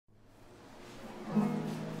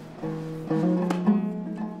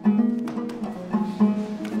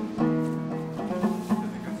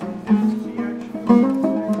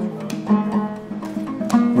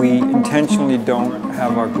certainly don't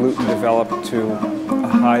have our gluten developed to a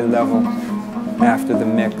high level after the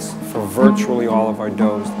mix for virtually all of our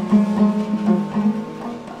doughs.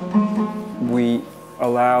 We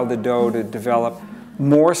allow the dough to develop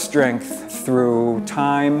more strength through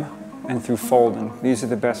time and through folding. These are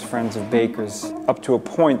the best friends of bakers. Up to a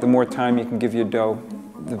point, the more time you can give your dough,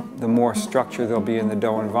 the more structure there'll be in the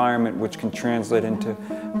dough environment, which can translate into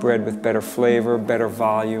bread with better flavor, better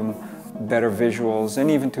volume, better visuals,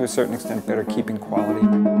 and even to a certain extent better keeping quality.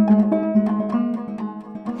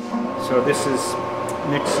 So this is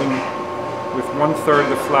mixing with 1/3 of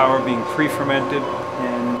the flour being pre-fermented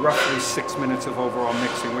and roughly 6 minutes of overall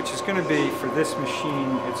mixing, which is going to be, for this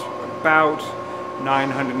machine, it's about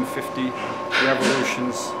 950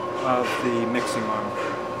 revolutions of the mixing arm.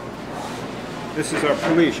 This is our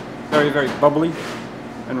pouliche. Very, very bubbly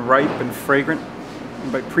and ripe and fragrant.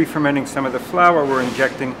 And by pre-fermenting some of the flour, we're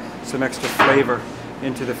injecting some extra flavor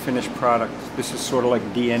into the finished product. This is sort of like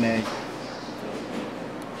DNA.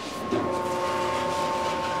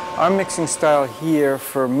 Our mixing style here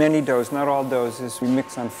for many doughs, not all doughs, is we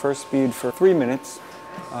mix on first speed for 3 minutes.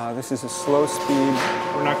 This is a slow speed.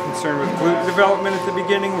 We're not concerned with gluten development at the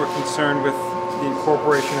beginning. We're concerned with the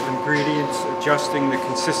incorporation of ingredients, adjusting the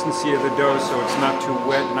consistency of the dough so it's not too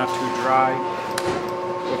wet, not too dry.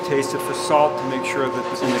 We'll taste it for salt to make sure that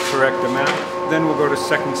it's in the correct amount. Then we'll go to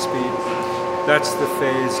second speed. That's the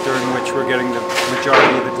phase during which we're getting the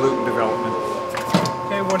majority of the gluten development.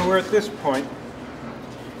 Okay, when we're at this point,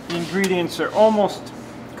 the ingredients are almost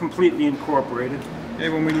completely incorporated. Okay,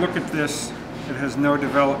 when we look at this, it has no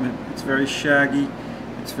development. It's very shaggy,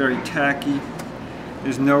 it's very tacky.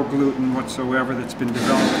 There's no gluten whatsoever that's been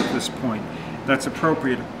developed at this point. That's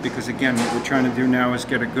appropriate because, again, what we're trying to do now is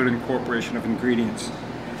get a good incorporation of ingredients.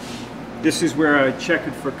 This is where I check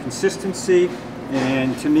it for consistency,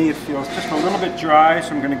 and to me it feels just a little bit dry,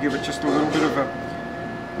 so I'm going to give it just a little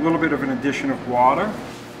bit of an addition of water.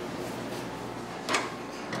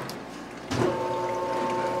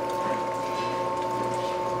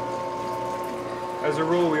 As a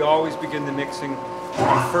rule, we always begin the mixing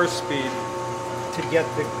on first speed to get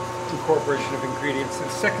the incorporation of ingredients.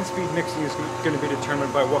 And second speed mixing is going to be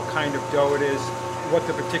determined by what kind of dough it is, what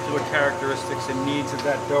the particular characteristics and needs of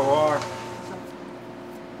that dough are.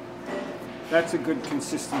 That's a good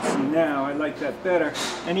consistency now. I like that better.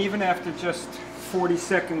 And even after just 40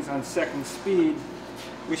 seconds on second speed,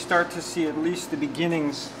 we start to see at least the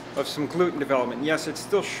beginnings of some gluten development. Yes, it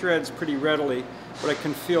still shreds pretty readily, but I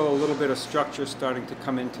can feel a little bit of structure starting to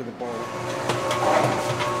come into the bowl.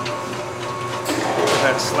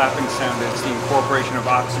 That slapping sound, it's the incorporation of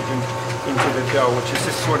oxygen into the dough, which is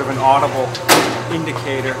just sort of an audible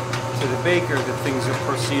indicator to the baker that things are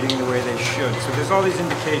proceeding the way they should. So there's all these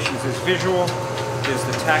indications. There's visual, there's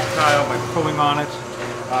the tactile by pulling on it,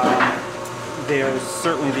 there's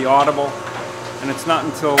certainly the audible, and it's not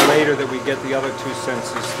until later that we get the other two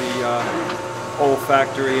senses, the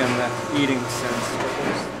olfactory and the eating sense.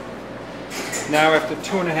 Now, after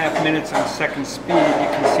 2.5 minutes on second speed, you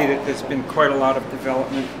can see that there's been quite a lot of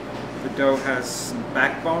development. The dough has some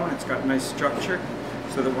backbone, it's got nice structure,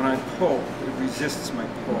 so that when I pull, it resists my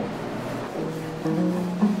pull.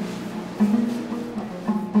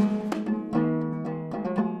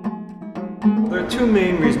 There are two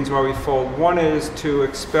main reasons why we fold. One is to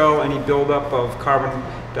expel any buildup of carbon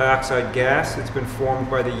dioxide gas that's been formed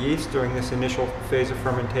by the yeast during this initial phase of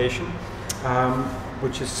fermentation.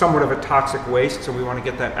 Which is somewhat of a toxic waste, so we want to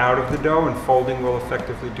get that out of the dough, and folding will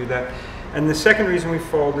effectively do that. And the second reason we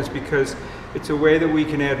fold is because it's a way that we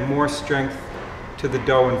can add more strength to the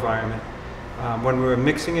dough environment. When we were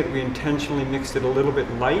mixing it, we intentionally mixed it a little bit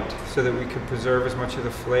light so that we could preserve as much of the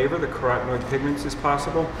flavor, the carotenoid pigments, as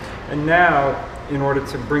possible. And now, in order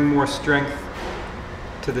to bring more strength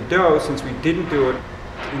to the dough, since we didn't do it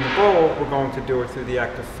in the bowl, we're going to do it through the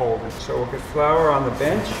act of folding. So we'll get flour on the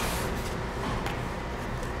bench.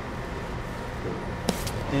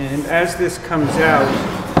 And as this comes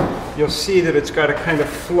out, you'll see that it's got a kind of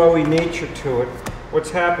flowy nature to it. What's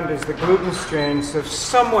happened is the gluten strands have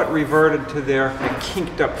somewhat reverted to their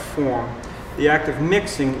kinked up form. The act of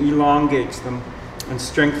mixing elongates them and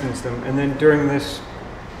strengthens them. And then during this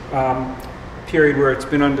period where it's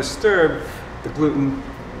been undisturbed, the gluten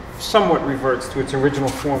somewhat reverts to its original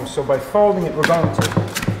form. So by folding it, we're going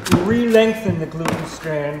to re-lengthen the gluten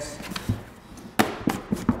strands,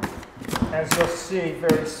 as you'll see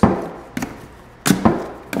very soon.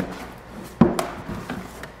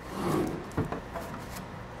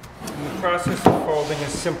 And the process of folding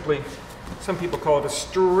is simply, some people call it a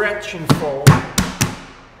stretch and fold.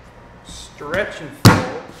 Stretch and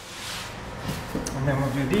fold. And then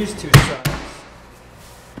we'll do these two sides.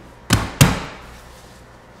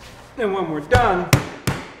 And when we're done,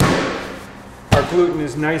 our gluten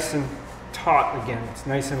is nice and taut again. It's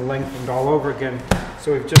nice and lengthened all over again.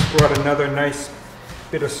 So we've just brought another nice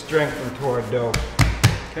bit of strength into our dough.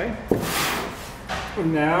 Okay?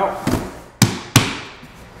 And now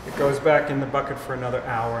it goes back in the bucket for another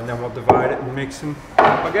hour, and then we'll divide it and make some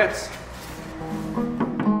baguettes.